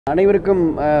அனைவருக்கும்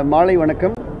மாலை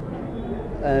வணக்கம்.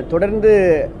 தொடர்ந்து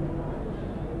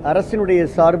அரசினுடைய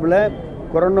சார்பில்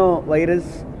கொரோனா வைரஸ்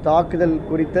தாக்குதல்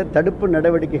குறித்த தடுப்பு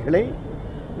நடவடிக்கைகளை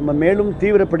நம்ம மேலும்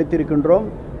தீவிரப்படுத்தியிருக்கின்றோம்.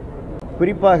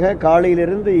 குறிப்பாக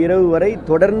காலையிலிருந்து இரவு வரை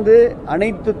தொடர்ந்து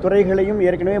அனைத்து துறைகளையும்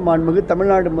ஏற்கனவே மாண்புமிகு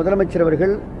தமிழ்நாடு முதலமைச்சர்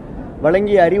அவர்கள்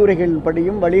வழங்கிய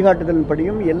அறிவுரைகளின்படியும்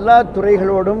வழிகாட்டுதலின்படியும் எல்லா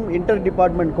துறைகளோடும் இன்டர்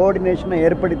டிபார்ட்மெண்ட் கோஆர்டினேஷனை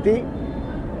ஏற்படுத்தி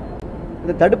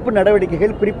இந்த தடுப்பு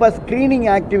நடவடிக்கைகள் குறிப்பாக ஸ்க்ரீனிங்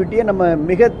ஆக்டிவிட்டியை நம்ம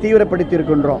மிக தீவிரப்படுத்தி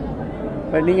இருக்கின்றோம்.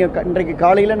 நீங்கள் இன்றைக்கு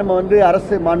காலையில் நம்ம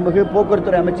அரசு மாண்புமிகு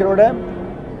போக்குவரத்துறை அமைச்சரோட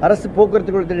அரசு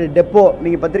போக்குவரத்து டெப்போ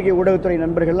நீங்கள் பத்திரிகை ஊடகத்துறை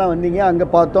நண்பர்கள்லாம் வந்தீங்க, அங்கே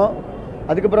பார்த்தோம்.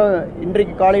 அதுக்கப்புறம்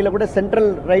இன்றைக்கு காலையில் கூட சென்ட்ரல்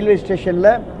ரயில்வே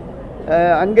ஸ்டேஷனில்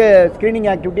அங்கே ஸ்க்ரீனிங்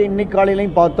ஆக்டிவிட்டியை இன்றைக்கு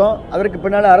காலையிலையும் பார்த்தோம். அதற்கு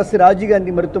பின்னால் அரசு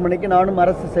ராஜீவ்காந்தி மருத்துவமனைக்கு நானும்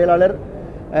அரசு செயலாளர்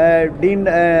டீன்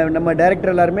நம்ம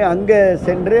டைரக்டர் எல்லாருமே அங்கே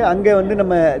சென்று அங்கே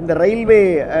நம்ம இந்த ரயில்வே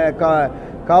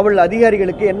காவல்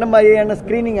அதிகாரிகளுக்கு என்ன மாதிரியான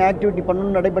ஸ்க்ரீனிங் ஆக்டிவிட்டி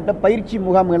பண்ணணும்னு நடைபெற்ற பயிற்சி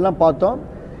முகாம்கள்லாம் பார்த்தோம்.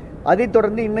 அதைத்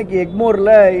தொடர்ந்து இன்றைக்கி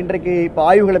எக்மோரில் இன்றைக்கு இப்போ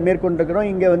ஆய்வுகளை மேற்கொண்டிருக்கிறோம்.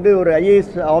 இங்கே ஒரு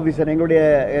ஐஏஎஸ் ஆஃபீஸர் எங்களுடைய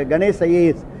Ganesh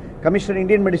IAS commissioner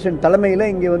Indian medicine தலைமையில்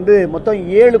இங்கே மொத்தம்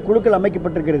 7 குழுக்கள்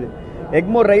அமைக்கப்பட்டிருக்கிறது.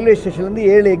 எக்மோர் ரயில்வே ஸ்டேஷன்லேருந்து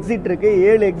 7 எக்ஸிட் இருக்குது.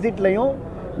 7 எக்ஸிட்லையும்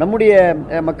நம்முடைய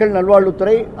மக்கள்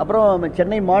நல்வாழ்வுத்துறை, அப்புறம்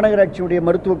சென்னை மாநகராட்சியுடைய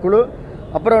மருத்துவக்குழு,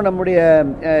 அப்புறம் நம்முடைய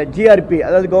ஜிஆர்பி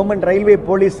அதாவது government railway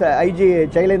police IG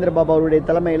Sailendra Baba அவருடைய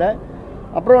தலைமையில்,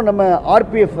 அப்புறம் நம்ம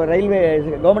ஆர்பிஎஃப் ரயில்வே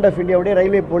கவர்மெண்ட் ஆஃப் இந்தியாவுடைய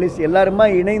ரயில்வே போலீஸ் எல்லாருமா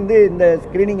இணைந்து இந்த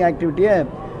ஸ்க்ரீனிங் ஆக்டிவிட்டியை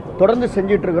தொடர்ந்து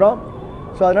செஞ்சிட்ருக்கிறோம்.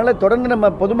 ஸோ அதனால் தொடர்ந்து நம்ம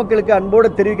பொதுமக்களுக்கு அன்போடு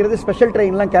தெரிவிக்கிறது, ஸ்பெஷல்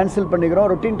ட்ரெயின்லாம் கேன்சல் பண்ணிக்கிறோம்.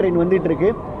 ரொட்டீன் ட்ரெயின்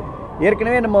வந்துகிட்ருக்கு.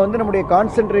 ஏற்கனவே நம்முடைய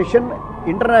கான்சன்ட்ரேஷன்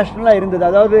இன்டர்நேஷ்னலாக இருந்தது.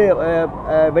 அதாவது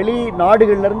வெளி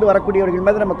நாடுகள்லேருந்து வரக்கூடியவர்கள்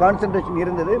மீது நம்ம கான்சன்ட்ரேஷன்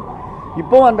இருந்தது.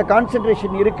 இப்போது அந்த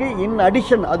கான்சன்ட்ரேஷன் இருக்குது. இன்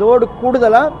அடிஷன் அதோடு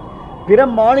கூடுதலாக பிற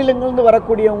மாநிலங்கள்லேருந்து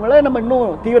வரக்கூடியவங்களை நம்ம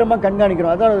இன்னும் தீவிரமாக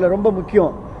கண்காணிக்கிறோம். அதுதான் அதில் ரொம்ப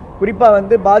முக்கியம்.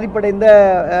 குறிப்பாக பாதிப்படைந்த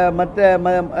மற்ற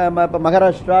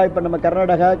மகாராஷ்டிரா, இப்போ நம்ம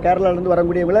கர்நாடகா, கேரளாவிலேருந்து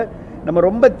வரக்கூடியவங்களை நம்ம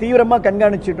ரொம்ப தீவிரமாக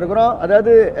கண்காணிச்சிட்ருக்கிறோம்.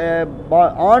 அதாவது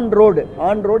ஆன்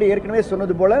ரோடு ஏற்கனவே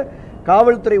சொன்னது போல்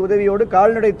காவல்துறை உதவியோடு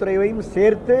கால்நடைத்துறையையும்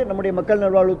சேர்த்து நம்முடைய மக்கள்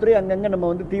நல்வாழ்வுத்துறை அங்கங்கே நம்ம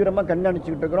தீவிரமாக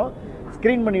கண்காணிச்சுக்கிட்டு இருக்கிறோம்,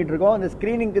 ஸ்க்ரீன் பண்ணிகிட்டு இருக்கோம். அந்த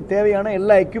ஸ்க்ரீனிங்க்கு தேவையான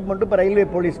எல்லா எக்யூப்மெண்ட்டும் இப்போ ரயில்வே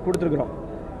போலீஸ் கொடுத்துருக்குறோம்.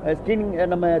 ஸ்க்ரீனிங்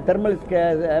நம்ம தெர்மல்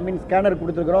ஸ்கேனர்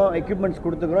கொடுத்துருக்குறோம், எக்யூப்மெண்ட்ஸ்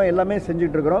கொடுத்துருக்குறோம், எல்லாமே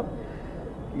செஞ்சிட்ருக்கிறோம்.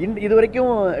 இது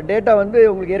வரைக்கும் டேட்டா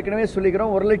உங்களுக்கு ஏற்கனவே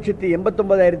சொல்லிக்கிறோம்.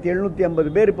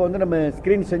 1,89,750 பேர் இப்போ நம்ம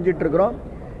ஸ்க்ரீன் செஞ்சிட்ருக்கிறோம்.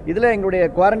 இதில் எங்களுடைய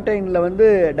குவாரண்டைனில்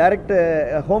டைரக்ட்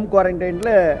ஹோம்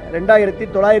குவாரண்டைனில்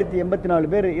 2,984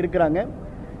 பேர் இருக்கிறாங்க.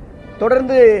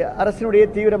 தொடர்ந்து அரசினுடைய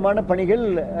தீவிரமான பணிகள்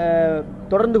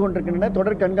தொடர்ந்து கொண்டிருக்கின்றன.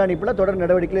 தொடர் கண்காணிப்பில் தொடர்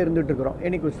நடவடிக்கையில் இருந்துகிட்டு இருக்கிறோம்.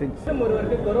 Any questions?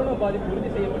 ஒருவருக்கு கொரோனா பாதிப்பு உறுதி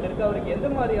செய்யப்பட்டிருக்கு, அவருக்கு எந்த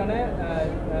மாதிரியான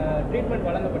ட்ரீட்மெண்ட்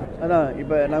வழங்கப்பட்டது? அதான்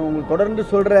இப்போ நாங்கள் உங்களுக்கு தொடர்ந்து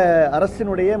சொல்கிற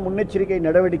அரசினுடைய முன்னெச்சரிக்கை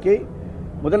நடவடிக்கை,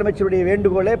 முதலமைச்சருடைய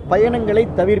வேண்டுகோளே பயணங்களை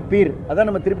தவிர்ப்பீர். அதான்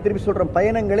நம்ம திருப்பி சொல்கிறோம்,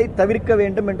 பயணங்களை தவிர்க்க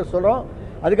வேண்டும் என்று சொல்கிறோம்.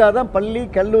 அதுக்காக தான் பள்ளி,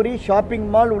 கல்லூரி, ஷாப்பிங்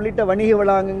மால் உள்ளிட்ட வணிக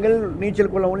வளாகங்கள், நீச்சல்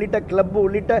குளம் உள்ளிட்ட கிளப்பு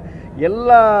உள்ளிட்ட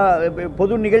எல்லா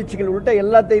பொது நிகழ்ச்சிகள் உள்ளிட்ட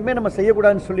எல்லாத்தையுமே நம்ம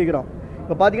செய்யக்கூடாதுன்னு சொல்லிக்கிறோம்.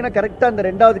 இப்போ பார்த்தீங்கன்னா கரெக்டாக அந்த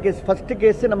 2வது கேஸ், ஃபஸ்ட்டு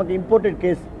கேஸு நமக்கு இம்போர்ட்டட்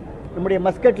கேஸ், நம்முடைய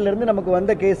மஸ்கட்லேருந்து நமக்கு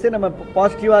வந்த கேஸு நம்ம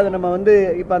பாசிட்டிவாக அதை நம்ம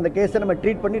இப்போ அந்த கேஸை நம்ம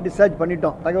ட்ரீட் பண்ணி டிஸ்சார்ஜ்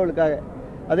பண்ணிட்டோம் தகவலுக்காக.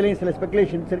 அதுலேயும் சில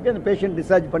ஸ்பெகுலேஷன்ஸ் இருக்குது. அந்த பேஷண்ட்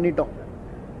டிஸ்சார்ஜ் பண்ணிட்டோம்.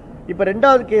 இப்போ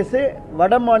 2வது கேஸு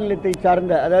வட மாநிலத்தை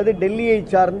சார்ந்த, அதாவது டெல்லியை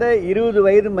சார்ந்த 20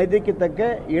 வயது மதிக்கத்தக்க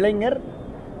இளைஞர்.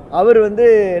 அவர்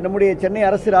நம்முடைய சென்னை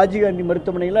அரசு ராஜீவ்காந்தி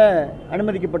மருத்துவமனையில்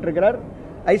அனுமதிக்கப்பட்டிருக்கிறார்.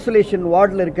 ஐசோலேஷன்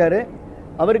வார்டில் இருக்கார்.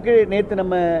 அவருக்கு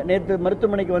நேற்று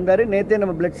மருத்துவமனைக்கு வந்தார். நேற்றே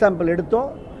நம்ம பிளட் சாம்பிள் எடுத்தோம்.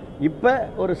 இப்போ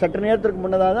ஒரு சற்று நேரத்திற்கு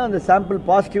முன்னதாக தான் அந்த சாம்பிள்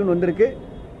பாசிட்டிவ்னு வந்திருக்கு.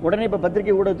 உடனே இப்போ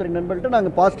பத்திரிகை ஊடகத்துறை நண்பர்கள்ட்ட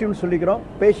நாங்கள் பாசிட்டிவ்னு சொல்லிக்கிறோம்.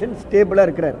 பேஷண்ட்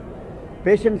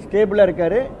ஸ்டேபிளாக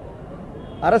இருக்கார்.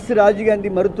 அரசு ராஜீவ்காந்தி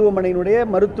மருத்துவமனையினுடைய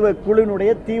மருத்துவ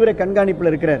குழுவினுடைய தீவிர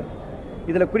கண்காணிப்பில் இருக்கிறார்.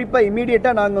 இதில் குறிப்பாக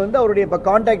இமீடியட்டாக நாங்கள் அவருடைய இப்போ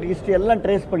கான்டாக்ட் ஹிஸ்ட்ரி எல்லாம்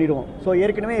ட்ரேஸ் பண்ணிடுவோம். ஸோ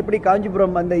ஏற்கனவே எப்படி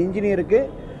காஞ்சிபுரம் அந்த இன்ஜினியருக்கு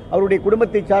அவருடைய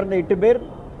குடும்பத்தை சார்ந்த 8 பேர்,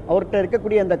 அவர்கிட்ட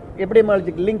இருக்கக்கூடிய அந்த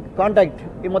எபிடெமியாலஜிக்கல் லிங்க் கான்டாக்ட்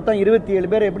மொத்தம் 27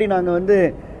 பேர் எப்படி நாங்கள்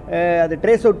அதை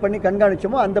ட்ரேஸ் அவுட் பண்ணி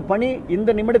கண்காணிச்சோமோ அந்த பணி இந்த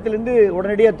நிமிடத்திலேருந்து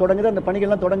உடனடியாக தொடங்குது. அந்த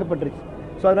பணிகள்லாம் தொடங்கப்பட்டுருச்சு.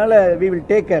 ஸோ அதனால் வி வில்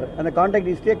டேக் கேர். அந்த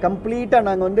கான்டாக்ட் ஹிஸ்ட்ரியை கம்ப்ளீட்டாக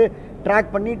நாங்கள்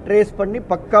ட்ராக் பண்ணி ட்ரேஸ் பண்ணி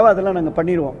பக்காவாக அதெல்லாம் நாங்கள்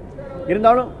பண்ணிடுவோம்.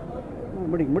 இருந்தாலும்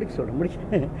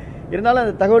இருந்தாலும்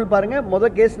அந்த தகவல் பாருங்கள்.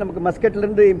 மொதல் கேஸ் நமக்கு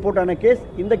மஸ்கட்லேருந்து இம்போர்ட் ஆன கேஸ்.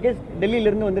 இந்த கேஸ்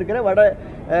டெல்லியிலேருந்து வந்திருக்கிற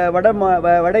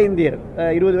வட இந்தியர்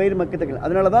 20 வயது மக்கள்.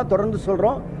 அதனால தான் தொடர்ந்து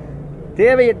சொல்கிறோம்,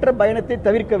 தேவையற்ற பயணத்தை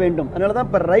தவிர்க்க வேண்டும். அதனால தான்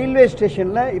இப்போ ரயில்வே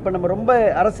ஸ்டேஷனில் இப்போ நம்ம ரொம்ப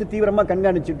அரசு தீவிரமாக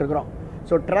கண்காணிச்சிட்டு இருக்கிறோம்.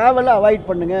 ஸோ ட்ராவலை அவாய்ட்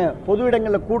பண்ணுங்கள், பொது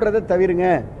இடங்களில் கூடுறதை தவிருங்க.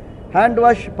 ஹேண்ட்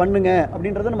வாஷ் பண்ணுங்க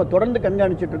அப்படின்றத நம்ம தொடர்ந்து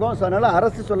கண்காணிச்சுட்டு இருக்கோம். ஸோ அதனால்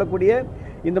அரசு சொல்லக்கூடிய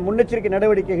இந்த முன்னெச்சரிக்கை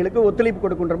நடவடிக்கைகளுக்கு ஒத்துழைப்பு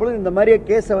கொடுக்கின்ற பொழுது இந்த மாதிரி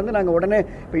கேஸை வந்து நாங்கள் உடனே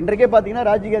இப்போ இன்றைக்கே பார்த்தீங்கன்னா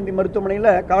ராஜீவ்காந்தி மருத்துவமனையில்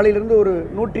காலையிலேருந்து ஒரு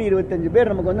 125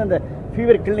 பேர் நமக்கு வந்து அந்த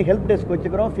ஃபீவர் கிளினிக் ஹெல்ப் டெஸ்க்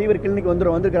வச்சுக்கிறோம். Fever clinic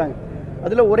வந்துருக்கிறாங்க.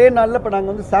 அதில் ஒரே நாளில் இப்போ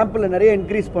நாங்கள் வந்து சாம்பிளில் நிறைய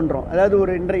இன்க்ரீஸ் பண்ணுறோம். அதாவது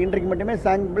ஒரு இன்றைக்கு மட்டுமே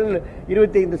சாம்பிள்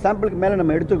 25 சாம்பிளுக்கு மேலே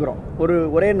நம்ம எடுத்துக்கிறோம்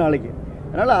ஒரே நாளைக்கு.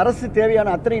 அதனால் அரசு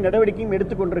தேவையான அத்தனை நடவடிக்கையும்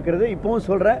எடுத்துக்கொண்டிருக்கிறது. இப்பவும்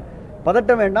சொல்கிறேன்,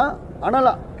 பதட்டம் வேண்டாம். ஆனால்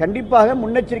கண்டிப்பாக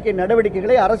முன்னெச்சரிக்கை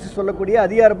நடவடிக்கைகளை அரசு சொல்லக்கூடிய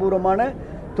அதிகாரப்பூர்வமான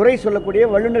துறை சொல்லக்கூடிய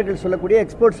வல்லுநர்கள் சொல்லக்கூடிய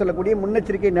எக்ஸ்பர்ட் சொல்லக்கூடிய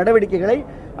முன்னெச்சரிக்கை நடவடிக்கைகளை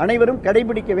அனைவரும்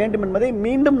கடைபிடிக்க வேண்டும் என்பதை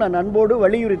மீண்டும் நான் அன்போடு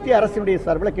வலியுறுத்தி அரசினுடைய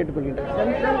சார்பில் கேட்டுக்கொள்கின்றேன்.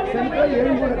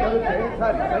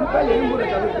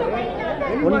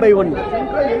 One by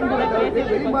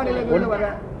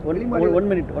one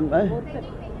minute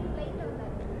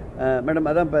madam,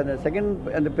 அதான் இப்போ அந்த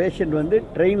அந்த பேஷண்ட் வந்து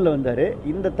ட்ரெயினில் வந்தார்.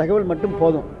 இந்த தகவல் மட்டும்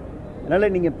போதும்.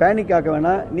 அதனால் நீங்கள் பேனிக் ஆக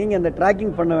வேணாம், நீங்கள் அந்த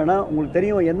ட்ராக்கிங் பண்ண வேணாம். உங்களுக்கு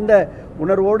தெரியும் எந்த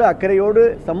உணர்வோடு அக்கறையோடு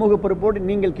சமூக பொறுப்போடு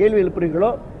நீங்கள் கேள்வி எழுப்புறீங்களோ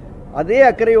அதே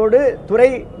அக்கறையோடு துறை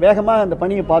வேகமாக அந்த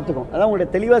பணியை பார்த்துக்கும். அதான்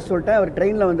உங்கள்கிட்ட தெளிவாக சொல்லிட்டேன். அவர்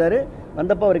ட்ரெயினில் வந்தார்.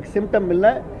 வந்தப்போ அவருக்கு சிம்டம்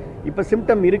இல்லை. இப்போ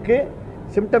சிம்டம் இருக்குது.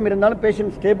 சிம்டம் இருந்தாலும்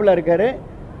பேஷண்ட் ஸ்டேபிளாக இருக்கார்.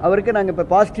 அவருக்கு நாங்கள் இப்போ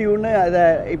பாசிட்டிவ்னு அதை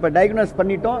இப்போ டயக்னோஸ்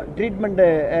பண்ணிட்டோம். ட்ரீட்மெண்ட்டு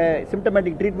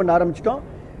சிம்டமேட்டிக் ட்ரீட்மெண்ட் ஆரம்பிச்சிட்டோம்.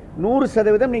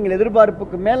 100% நீங்கள்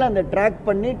எதிர்பார்ப்புக்கு மேலே அந்த ட்ராக்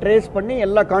பண்ணி ட்ரேஸ் பண்ணி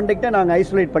எல்லா கான்டாக்டை நாங்கள்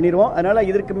ஐசோலேட் பண்ணிடுவோம். அதனால்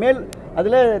இதற்கு மேல்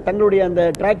அதில் தங்களுடைய அந்த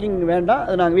ட்ராக்கிங் வேண்டாம்.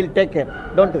 அதை நாங்கள் வில் டேக் கேர்.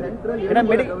 டோன்ட்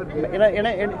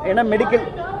ஏன்னா மெடிக்கல்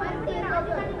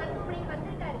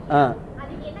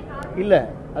இல்லை,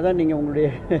 அதான் நீங்கள் உங்களுடைய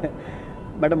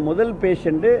மேடம் முதல்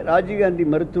பேஷண்ட்டு ராஜீவ்காந்தி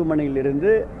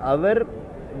மருத்துவமனையிலிருந்து அவர்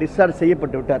டிஸ்சார்ஜ்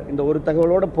செய்யப்பட்டு விட்டார். இந்த ஒரு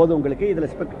தகவலோடு போதும் உங்களுக்கு.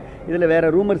 இதில்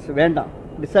வேறு ரூமர்ஸ் வேண்டாம்.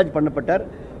 டிஸ்சார்ஜ் பண்ணப்பட்டார்.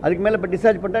 அதுக்கு மேலே இப்போ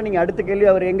டிஸ்சார்ஜ் பண்ணிட்டால் நீங்கள் அடுத்த கேள்வி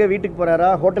அவர் எங்கே வீட்டுக்கு போகிறாரா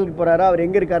ஹோட்டலுக்கு போகிறாரா அவர்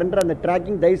எங்கே இருக்காருன்ற அந்த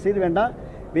ட்ராக்கிங் தயவு செய்து வேண்டாம்.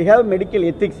 We have medical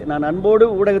ethics. நான் அன்போடு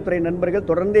ஊடகத்துறை நண்பர்கள்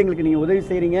தொடர்ந்து எங்களுக்கு நீங்கள் உதவி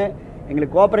செய்கிறீங்க,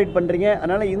 எங்களுக்கு கோஆப்ரேட் பண்ணுறீங்க.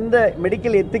 அதனால் இந்த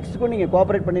மெடிக்கல் எத்திக்ஸுக்கும் நீங்கள்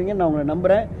கோஆப்ரேட் பண்ணுவீங்கன்னு நான் உங்களை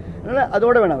நம்புகிறேன். அதனால்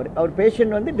அதோட வேணாம். அவர்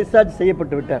பேஷண்ட் வந்து டிஸ்சார்ஜ்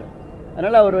செய்யப்பட்டு விட்டார்.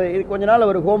 அதனால் அவர் கொஞ்ச நாள்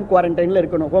அவர் ஹோம் குவாரண்டைனில்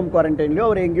இருக்கணும். ஹோம் குவாரண்டைன்லையோ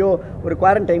அவர் எங்கேயோ ஒரு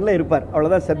குவாரண்டைனில் இருப்பார்.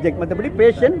 அவ்வளோதான் சப்ஜெக்ட். மற்றபடி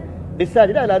பேஷண்ட்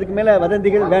டிஸ்சார்ஜ். அதில் அதுக்கு மேலே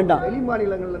வதந்திகள் வேண்டாம். வெளி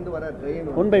மாநிலங்கள்லேருந்து வர train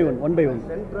one by one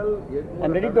central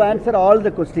I'm ready to answer all the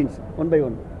questions one by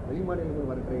one. வெளி மாநிலங்கள்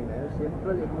வர ட்ரெயின்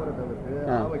சென்ட்ரல் எக்மோரை தவிர்த்து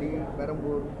ஆவடி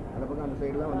பெரம்பூர் அந்த பக்கம் அந்த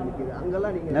சைடெலாம் வந்து நிற்கிது.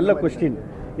 அங்கெல்லாம் நீங்கள் நல்ல கொஸ்டின்.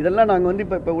 இதெல்லாம் நாங்கள் வந்து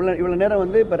இப்போ இவ்வளோ நேரம்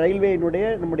வந்து இப்போ ரயில்வேயினுடைய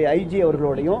நம்முடைய IG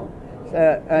அவர்களோடையும்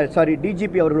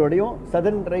DGP அவர்களோடையும்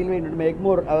southern railway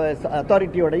Egmore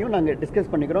அத்தாரிட்டியோடையும் நாங்கள் டிஸ்கஸ்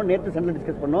பண்ணிக்கிறோம். நேற்று சென்ட்ரல்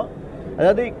டிஸ்கஸ் பண்ணோம்.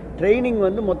 அதாவது ட்ரைனிங்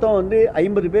வந்து மொத்தம் வந்து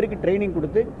 50 பேருக்கு ட்ரைனிங்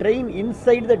கொடுத்து ட்ரெயின்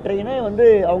இன்சைட் த ட்ரெயினை வந்து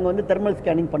அவங்க வந்து தெர்மல்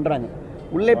ஸ்கேனிங் பண்ணுறாங்க.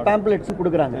 உள்ளே பேம்ப்ளெட்ஸும்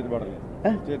கொடுக்குறாங்க.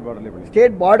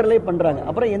 ஸ்டேட் பார்டர்லேயே பண்ணுறாங்க.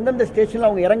 அப்புறம் எந்தெந்த ஸ்டேஷனில்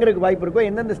அவங்க இறங்குறதுக்கு வாய்ப்பு இருக்கோ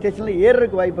எந்தெந்த ஸ்டேஷனில்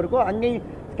ஏறுறதுக்கு வாய்ப்பு இருக்கோ அங்கேயும்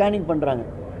ஸ்கேனிங் பண்ணுறாங்க.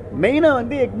 மெயினாக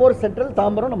வந்து எக்மோர் சென்ட்ரல்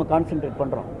தாம்பரம் நம்ம கான்சென்ட்ரேட்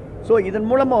பண்ணுறோம். ஸோ இதன்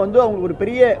மூலமாக வந்து அவங்களுக்கு ஒரு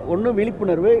பெரிய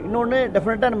விழிப்புணர்வு, இன்னொன்று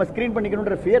டெஃபினட்டாக நம்ம ஸ்க்ரீன்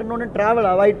பண்ணிக்கணுன்ற ஃபியர், இன்னொன்று ட்ராவல்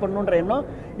அவாய்ட் பண்ணணுன்ற எண்ணம்,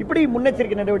 இப்படி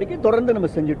முன்னெச்சரிக்கை நடவடிக்கை தொடர்ந்து நம்ம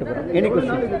செஞ்சுட்டு போகிறோம்.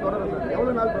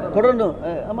 தொடரணும்.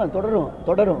 ஆமாம்,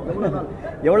 தொடரும்.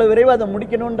 எவ்வளோ விரைவாக அதை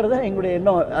முடிக்கணுன்றத எங்களுடைய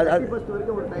எண்ணம்.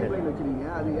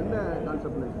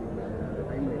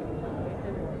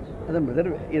 அதான்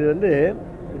பிரதர், இது வந்து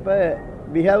இப்போ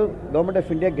we have government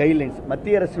of India guidelines,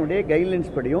 மத்திய அரசினுடைய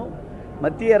கைட்லைன்ஸ் படியும்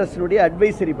மத்திய அரசினுடைய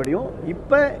அட்வைசரி படியும்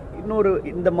இப்போ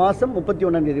இந்த மாதம்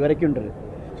 31ஆம் தேதி வரைக்கும்ன்றது.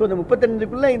 ஸோ இந்த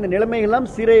 35க்குள்ளே இந்த நிலைமைகள்லாம்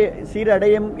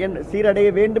சீரடைய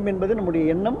வேண்டும் என்பது நம்முடைய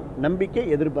எண்ணம், நம்பிக்கை,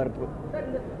 எதிர்பார்ப்பு.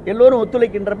 எல்லோரும்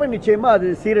ஒத்துழைக்கின்றப்ப நிச்சயமாக அது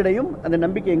சீரடையும். அந்த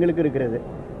நம்பிக்கை எங்களுக்கு இருக்கிறது.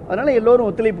 அதனால் எல்லோரும்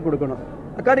ஒத்துழைப்பு கொடுக்கணும்.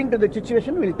 According to the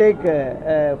situation will take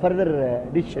further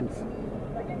decisions.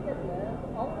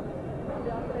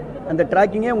 அந்த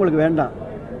ட்ராக்கிங்கே உங்களுக்கு வேண்டாம்,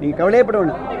 நீங்கள் கவலையப்பட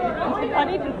வேண்டாம்.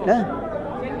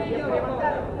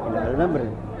 அதுதான்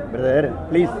பிரதர்,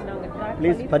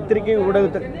 ப்ளீஸ் பத்திரிகை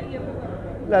ஊடகத்துறை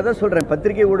இல்லை, அதான் சொல்கிறேன்,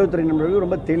 பத்திரிகை ஊடகத்துறை நண்பர்களுக்கு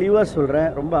ரொம்ப தெளிவாக சொல்கிறேன்,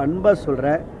 ரொம்ப அன்பாக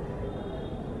சொல்கிறேன்.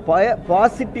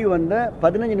 பாசிட்டிவ் வந்த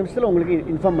 15 நிமிஷத்தில் உங்களுக்கு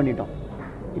இன்ஃபார்ம் பண்ணிட்டோம்.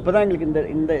 இப்போ தான் எங்களுக்கு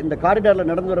இந்த காரிடாரில்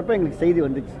நடந்து வரப்போ எங்களுக்கு செய்தி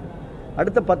வந்துச்சு.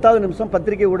 அடுத்த 10வது நிமிஷம்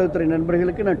பத்திரிகை ஊடகத்துறை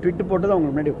நண்பர்களுக்கு நான் ட்விட்டு போட்டு தான்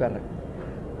உங்களுக்கு முன்னாடி உட்கார்றேன்.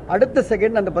 அடுத்த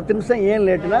செகண்ட் அந்த 10 நிமிஷம் ஏன்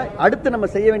லேட்டுனா, அடுத்து நம்ம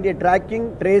செய்ய வேண்டிய ட்ராக்கிங்,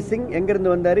 ட்ரேசிங்,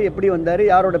 எங்கேருந்து வந்தார், எப்படி வந்தார்,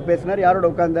 யாரோட பேசினார், யாரோட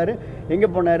உட்காந்தார், எங்கே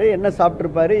போனார், என்ன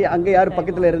சாப்பிட்ருப்பாரு, அங்கே யார்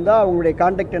பக்கத்தில் இருந்தால், அவங்களுடைய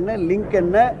கான்டாக்ட் என்ன, லிங்க்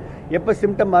என்ன, எப்போ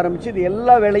சிம்டம் ஆரம்பிச்சு, இது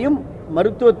எல்லா வேலையும்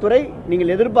மருத்துவத்துறை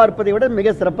நீங்கள் எதிர்பார்ப்பதை விட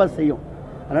மிக சிறப்பாக செய்யும்.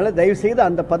 அதனால் தயவுசெய்து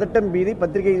அந்த பதட்டம் பீதி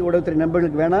பத்திரிகை ஊடகத்துறை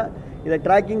நண்பர்களுக்கு வேணாம். இதை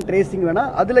ட்ராக்கிங், ட்ரேசிங் வேணாம்.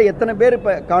 அதில் எத்தனை பேர்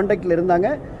இப்போ கான்டாக்டில் இருந்தாங்க,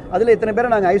 அதில் எத்தனை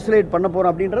பேரை நாங்கள் ஐசோலேட் பண்ண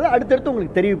போகிறோம் அப்படின்றத அடுத்தடுத்து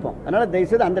உங்களுக்கு தெரிவிப்போம். அதனால்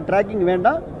தயவுசெய்து அந்த ட்ராக்கிங்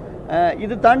வேண்டாம்.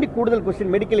 இது தாண்டி கூடுதல்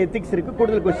கொஸ்டின், மெடிக்கல் எத்திக்ஸ் இருக்குது,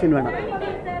 கூடுதல் கொஸ்டின் வேணாம்.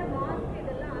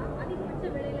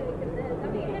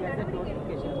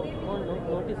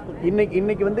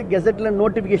 இன்னைக்கு வந்து கெசட்டில்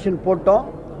நோட்டிஃபிகேஷன் போட்டோம்.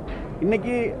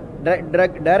 இன்னைக்கு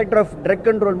டைரக்டர் ஆஃப் ட்ரக்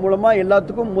கண்ட்ரோல் மூலமாக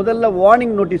எல்லாத்துக்கும் முதல்ல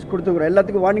வார்னிங் நோட்டீஸ் கொடுத்துருக்குறோம்.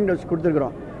 எல்லாத்துக்கும் வார்னிங் நோட்டீஸ்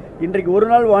கொடுத்துருக்குறோம். இன்றைக்கு ஒரு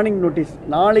நாள் வார்னிங் நோட்டீஸ்.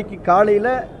 நாளைக்கு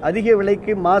காலையில் அதிக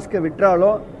விலைக்கு மாஸ்க்கை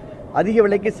விற்றாலோ, அதிக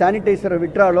விலைக்கு சானிடைசரை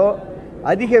விற்றாலோ,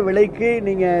 அதிக விலைக்கு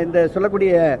நீங்கள் இந்த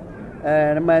சொல்லக்கூடிய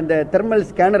நம்ம இந்த தெர்மல்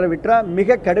ஸ்கேனரை விற்றால்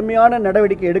மிக கடுமையான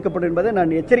நடவடிக்கை எடுக்கப்படும் என்பதை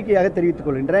நான் எச்சரிக்கையாக தெரிவித்துக்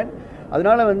கொள்கின்றேன்.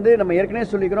 அதனால் வந்து நம்ம ஏற்கனவே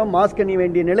சொல்லிக்கிறோம், மாஸ்க் அணிய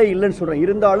வேண்டிய நிலை இல்லைன்னு சொல்கிறோம்.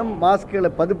 இருந்தாலும் மாஸ்க்குகளை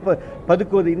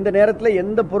பதுக்குவது, இந்த நேரத்தில்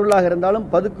எந்த பொருளாக இருந்தாலும்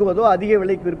பதுக்குவதோ அதிக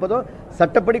விலைக்கு விற்பதோ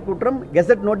சட்டப்படி குற்றம்.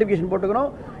 கெசட் நோட்டிஃபிகேஷன் போட்டுக்கிறோம்.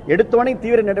 எடுத்தோடனே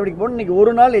தீவிர நடவடிக்கை போடணும். இன்றைக்கி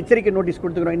ஒரு நாள் எச்சரிக்கை நோட்டீஸ்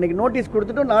கொடுத்துக்கிறோம். இன்றைக்கி நோட்டீஸ்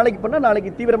கொடுத்துட்டோம், நாளைக்கு பண்ணால்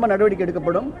நாளைக்கு தீவிரமாக நடவடிக்கை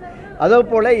எடுக்கப்படும். அதே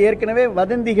போல் ஏற்கனவே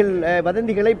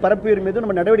வதந்திகளை பரப்பியவர் மீது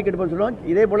நம்ம நடவடிக்கை எடுப்போம்னு சொல்லுவோம்.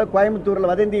 இதே போல்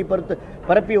கோயம்புத்தூரில் வதந்தியை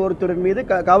பரப்பிய ஒருத்தரின் மீது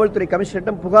காவல்துறை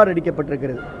கமிஷனரிடம் புகார்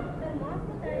அளிக்கப்பட்டிருக்கிறது.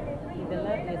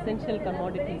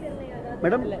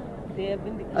 மேடம்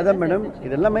அதான் மேடம்,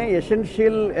 இதெல்லாமே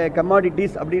எசென்ஷியல்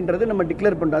கமாடிட்டிஸ் அப்படின்றது நம்ம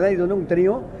டிக்ளேர் பண்ணுறோம். அதான் இது வந்து உங்களுக்கு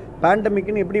தெரியும்,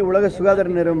 பேண்டமிக்னு எப்படி உலக சுகாதார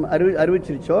நிறுவனம்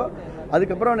அறிவிச்சிருச்சோ,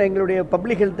 அதுக்கப்புறம் எங்களுடைய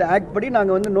பப்ளிக் ஹெல்த் ஆக்ட் படி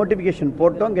நாங்கள் வந்து நோட்டிஃபிகேஷன்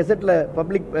போட்டோம், கெசட்டில்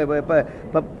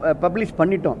பப்ளிஷ்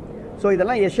பண்ணிட்டோம். ஸோ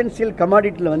இதெல்லாம் எசென்ஷியல்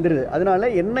கமாடிட்டியில் வந்துடுது. அதனால்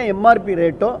என்ன எம்ஆர்பி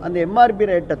ரேட்டோ அந்த எம்ஆர்பி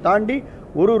ரேட்டை தாண்டி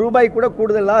 ₹1 கூட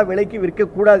கூடுதலாக விலைக்கு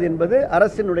விற்கக்கூடாது என்பது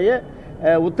அரசினுடைய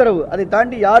உத்தரவு. அதை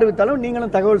தாண்டி யார் விற்றாலும்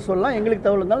நீங்களும் தகவல் சொல்லலாம், எங்களுக்கு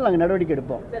தகவல் இருந்தாலும் நாங்கள் நடவடிக்கை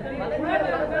எடுப்போம்.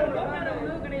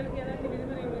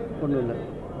 ஒன்றும் இல்லை.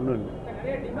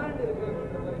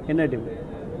 என்ன டிமாண்ட்?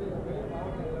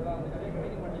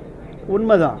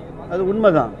 உண்மைதான், அது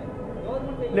உண்மைதான்.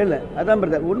 இல்லை அதான்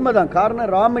பிரதர், உண்மைதான்.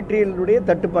 காரணம் ரா மெட்டீரியலுடைய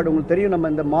தட்டுப்பாடு. உங்களுக்கு தெரியும், நம்ம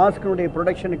இந்த மாஸ்கினுடைய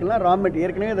ப்ரொடக்ஷனுக்கெல்லாம் ரா மெட்டீரியல்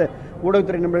ஏற்கனவே இந்த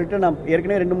ஊடகத்துறை நம்மள்கிட்ட நான்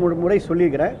ஏற்கனவே 2-3 முறை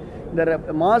சொல்லியிருக்கிறேன். இந்த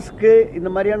மாஸ்க்கு இந்த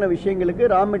மாதிரியான விஷயங்களுக்கு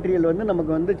ரா மெட்டீரியல் வந்து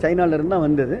நமக்கு வந்து சைனாவிலேருந்து தான்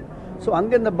வந்தது. ஸோ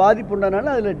அங்கே இந்த பாதிப்பு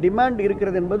உண்டானால அதில் டிமாண்ட்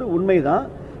இருக்கிறது என்பது உண்மைதான்.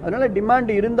 அதனால்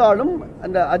டிமாண்ட் இருந்தாலும்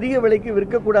அந்த அதிக விலைக்கு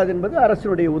விற்கக்கூடாது என்பது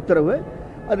அரசினுடைய உத்தரவு.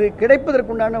 அது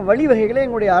கிடைப்பதற்குண்டான வழிவகைகளை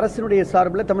எங்களுடைய அரசினுடைய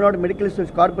சார்பில் தமிழ்நாடு மெடிக்கல்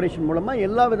ரிசர்ச் கார்பரேஷன் மூலமாக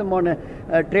எல்லா விதமான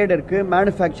ட்ரேடருக்கு,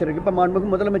 மேனுஃபேக்சருக்கு, இப்போ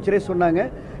மாண்புமிகு முதலமைச்சரே சொன்னாங்க,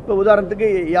 இப்போ உதாரணத்துக்கு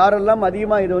யாரெல்லாம்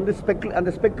அதிகமாக இது வந்து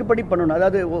அந்த ஸ்பெக்கு படி பண்ணணும்.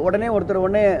 அதாவது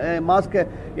உடனே மாஸ்க்கை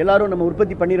எல்லாரும் நம்ம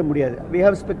உற்பத்தி பண்ணிட முடியாது. வி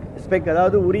ஹேவ் ஸ்பெக்,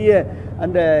 அதாவது உரிய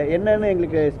அந்த என்னென்னு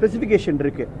எங்களுக்கு ஸ்பெசிஃபிகேஷன்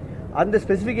இருக்குது. அந்த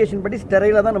ஸ்பெசிஃபிகேஷன் படி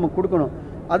ஸ்டெரைலாக தான் நம்ம கொடுக்கணும்.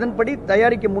 அதன்படி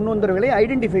தயாரிக்க முன்வந்தவர்களை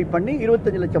ஐடென்டிஃபை பண்ணி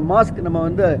 25 லட்சம் மாஸ்க் நம்ம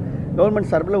வந்து கவர்மெண்ட்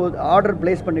சார்பில் ஆர்டர்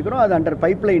பிளேஸ் பண்ணிக்கிறோம். அது அண்டர்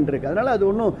பைப்லைன் இருக்குது. அதனால் அது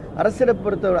ஒன்றும் அரசிடம்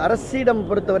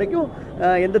பொறுத்த வரைக்கும்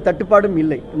எந்த தட்டுப்பாடும்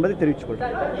இல்லை என்பதை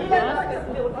தெரிவித்துக்கொள்கிறேன்.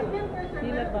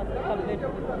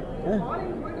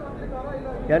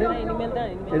 யாரு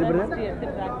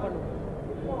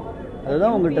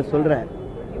அதுதான் உங்கள்கிட்ட சொல்கிறேன்.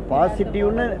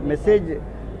 பாசிட்டிவ்னு மெசேஜ்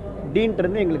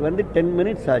டீன்ட்டு எங்களுக்கு வந்து 10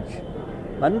 மினிட்ஸ் ஆச்சு.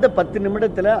 வந்த 10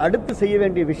 நிமிடத்தில் அடுத்து செய்ய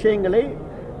வேண்டிய விஷயங்களை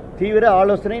தீவிர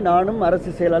ஆலோசனை நானும் அரசு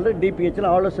செயலாளர் டிபிஹெச்சில்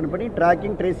ஆலோசனை பண்ணி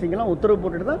ட்ராக்கிங் ட்ரேசிங்கெல்லாம் உத்தரவு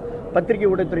போட்டுட்டு தான் பத்திரிகை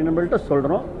ஊடகத்துறை நம்மள்கிட்ட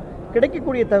சொல்கிறோம்.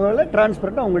 கிடைக்கக்கூடிய தகவலை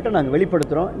டிரான்ஸ்பரண்ட்டாக உங்கள்கிட்ட நாங்கள்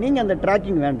வெளிப்படுத்துகிறோம். நீங்கள் அந்த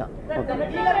ட்ராக்கிங் வேண்டாம். ஓகே,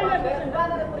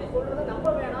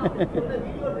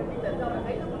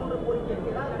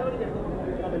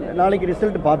 நாளைக்கு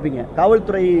ரிசல்ட் பார்ப்பீங்க.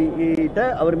 காவல்துறையிட்ட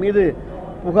அவர் மீது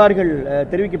புகார்கள்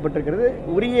தெரிவிக்கப்பட்டிருக்கிறது.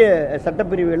 உரிய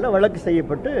சட்டப்பிரிவுகளில் வழக்கு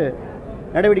செய்யப்பட்டு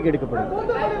நடவடிக்கை எடுக்கப்படும்.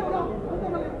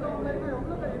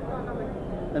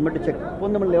 அது மட்டும் செக்.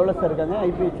 பூந்தமல்லியில் எவ்வளோ சார் இருக்காங்க?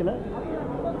 ஐபிஹெச்சில்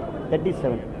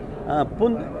 37.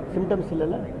 சிம்டம்ஸ்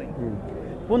இல்லைல்ல.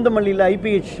 பூந்தமல்லியில்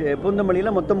ஐபிஹெச்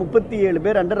பூந்தமல்லியில் மொத்தம் 37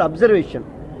 பேர் அண்டர் அப்சர்வேஷன்,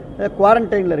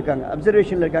 குவாரண்டைனில் இருக்காங்க,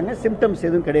 அப்சர்வேஷனில் இருக்காங்க. சிம்டம்ஸ்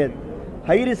எதுவும் கிடையாது.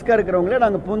 ஹை ரிஸ்க்காக இருக்கிறவங்கள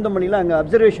நாங்கள் பூந்தமல்லியில் அங்கே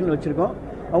அப்சர்வேஷனில் வச்சுருக்கோம்.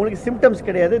 அவங்களுக்கு சிம்டம்ஸ்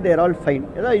கிடையாது. தேர் ஆல் ஃபைன்.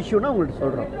 ஏதாவது இஷ்யூனா உங்கள்கிட்ட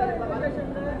சொல்கிறோம்.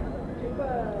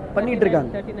 பண்ணிட்டு இருக்காங்க.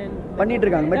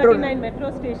 மெட்ரோ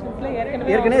ஸ்டேஷன்ஸ்ல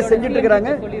ஏற்கனவே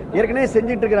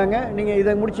செஞ்சுட்டு இருக்காங்க. நீங்க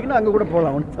இதை முடிச்சீங்கன்னா அங்க கூட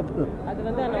போகலாம். ஒன்றும் தப்பு.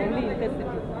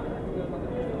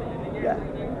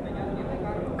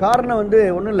 காரணம் வந்து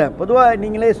ஒன்றும் இல்லை. பொதுவாக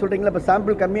நீங்களே சொல்கிறீங்களா, இப்போ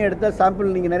சாம்பிள் கம்மியாக எடுத்தால்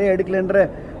சாம்பிள் நீங்கள் நிறைய எடுக்கலன்ற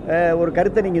ஒரு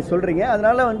கருத்தை நீங்கள் சொல்கிறீங்க.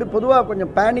 அதனால் வந்து பொதுவாக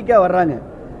கொஞ்சம் பேனிக்காக வர்றாங்க.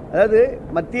 அதாவது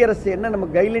மத்திய அரசு என்ன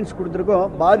நமக்கு கைட்லைன்ஸ் கொடுத்துருக்கோம்,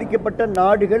 பாதிக்கப்பட்ட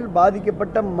நாடுகள்,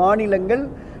 பாதிக்கப்பட்ட மாநிலங்கள்,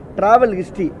 ட்ராவல்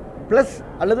ஹிஸ்ட்ரி ப்ளஸ்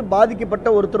அல்லது பாதிக்கப்பட்ட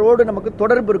ஒருத்தரோடு நமக்கு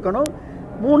தொடர்பு இருக்கணும்.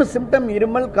 3 சிம்டம்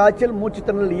இருமல், காய்ச்சல்,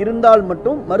 மூச்சுத்திணறல் இருந்தால்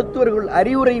மட்டும் மருத்துவர்கள்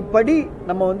அறிவுரைப்படி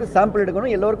நம்ம வந்து சாம்பிள்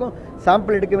எடுக்கணும். எல்லோருக்கும்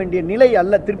சாம்பிள் எடுக்க வேண்டிய நிலை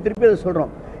அல்ல. திருப்பி அதை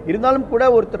சொல்கிறோம். இருந்தாலும் கூட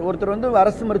ஒருத்தர் வந்து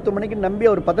அரசு மருத்துவமனைக்கு நம்பி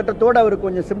அவர் பதட்டத்தோடு, அவருக்கு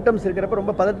கொஞ்சம் சிம்டம்ஸ் இருக்கிறப்ப,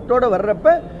 ரொம்ப பதட்டத்தோடு வர்றப்ப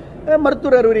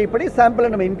மருத்துவர் அறிவுரைப்படி சாம்பிளை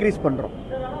நம்ம இன்க்ரீஸ் பண்ணுறோம்.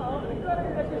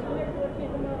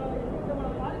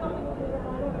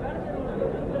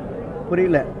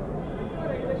 புரியல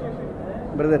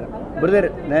பிரதர்.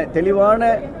 தெளிவான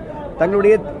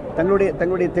தங்களுடைய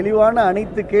தங்களுடைய தெளிவான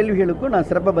அனைத்து கேள்விகளுக்கும் நான்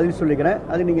சிறப்பாக பதில் சொல்லிக்கிறேன்.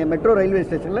 அது நீங்கள் மெட்ரோ ரயில்வே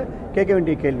ஸ்டேஷனில் கேட்க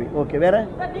வேண்டிய கேள்வி. ஓகே, வேற?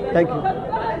 தேங்க்யூ.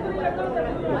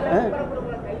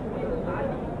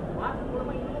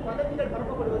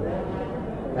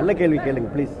 நல்ல கேள்வி கேளுங்க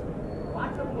ப்ளீஸ்.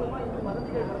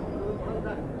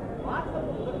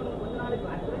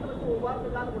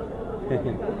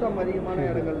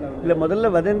 இல்லை, முதல்ல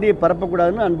வதந்தியை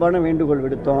பரப்பக்கூடாதுன்னு அன்பான வேண்டுகோள்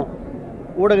விடுத்தோம்.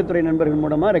 ஊடகத்துறை நண்பர்கள்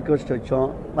மூலமாக ரெக்வஸ்ட் வச்சோம்.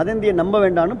 வதந்தியை நம்ப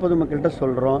வேண்டாம்னு பொதுமக்கள்கிட்ட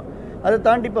சொல்கிறோம். அதை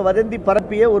தாண்டி இப்போ வதந்தி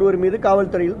பரப்பிய ஒருவர் மீது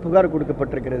காவல்துறையில் புகார்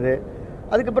கொடுக்கப்பட்டிருக்கிறது.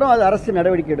 அதுக்கப்புறம் அது அரசு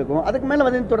நடவடிக்கை எடுக்கும். அதுக்கு மேலே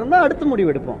வதந்தி தொடர்ந்தால் அடுத்த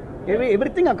முடிவு எடுப்போம்.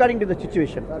 Everything according to the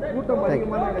situation.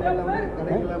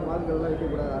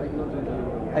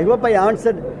 I hope I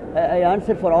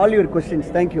answered for all your questions.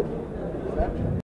 Thank you.